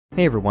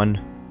Hey everyone,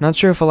 not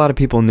sure if a lot of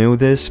people knew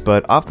this,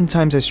 but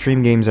oftentimes I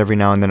stream games every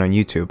now and then on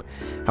YouTube.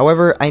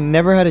 However, I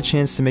never had a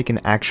chance to make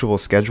an actual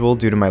schedule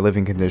due to my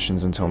living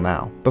conditions until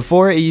now.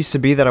 Before, it used to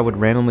be that I would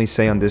randomly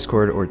say on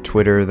Discord or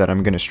Twitter that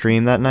I'm gonna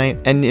stream that night,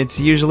 and it's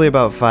usually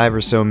about 5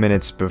 or so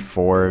minutes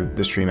before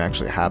the stream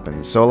actually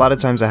happens. So a lot of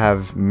times I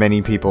have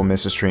many people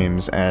miss the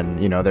streams,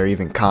 and you know, there are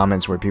even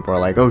comments where people are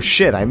like, oh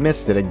shit, I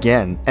missed it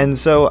again. And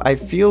so I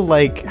feel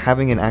like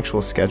having an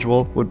actual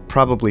schedule would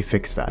probably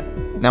fix that.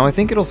 Now I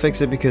think it'll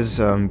fix it because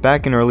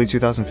back in early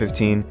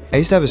 2015, I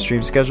used to have a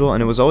stream schedule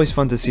and it was always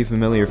fun to see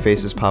familiar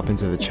faces pop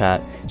into the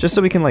chat, just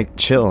so we can like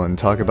chill and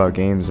talk about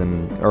games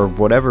or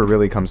whatever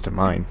really comes to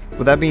mind.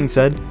 With that being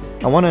said,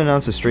 I want to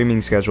announce a streaming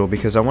schedule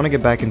because I want to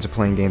get back into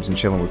playing games and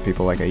chilling with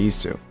people like I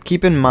used to.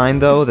 Keep in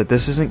mind though that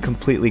this isn't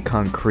completely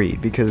concrete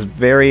because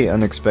very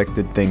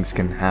unexpected things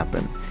can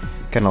happen.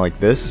 Kinda like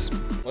this.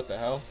 What the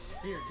hell?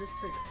 Here, just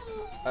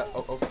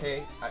take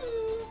okay.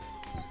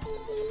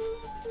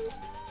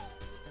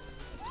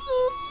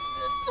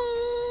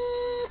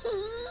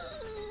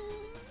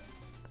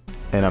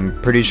 And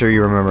I'm pretty sure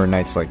you remember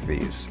nights like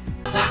these.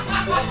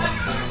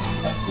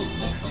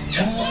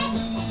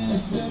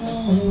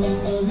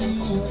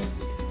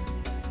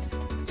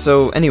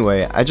 So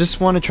anyway, I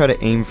just want to try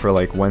to aim for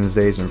like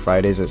Wednesdays and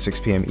Fridays at 6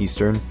 PM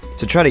Eastern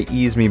to try to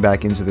ease me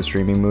back into the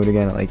streaming mood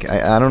again. Like,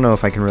 I don't know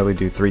if I can really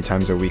do 3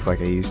 times a week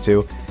like I used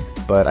to,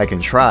 but I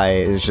can try.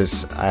 It's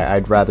just,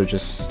 I'd rather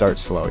just start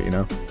slow, you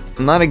know?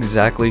 I'm not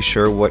exactly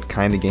sure what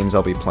kind of games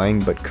I'll be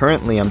playing, but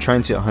currently I'm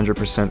trying to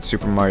 100%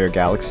 Super Mario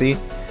Galaxy.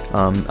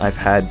 I've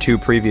had 2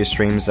 previous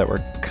streams that were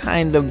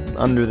kind of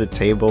under the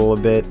table a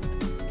bit,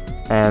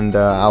 and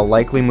I'll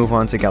likely move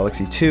on to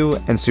Galaxy 2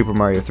 and Super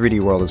Mario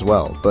 3D World as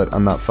well, but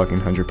I'm not fucking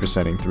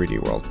 100%ing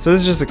 3D World. So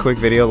this is just a quick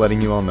video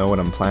letting you all know what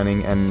I'm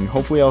planning, and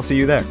hopefully I'll see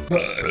you there.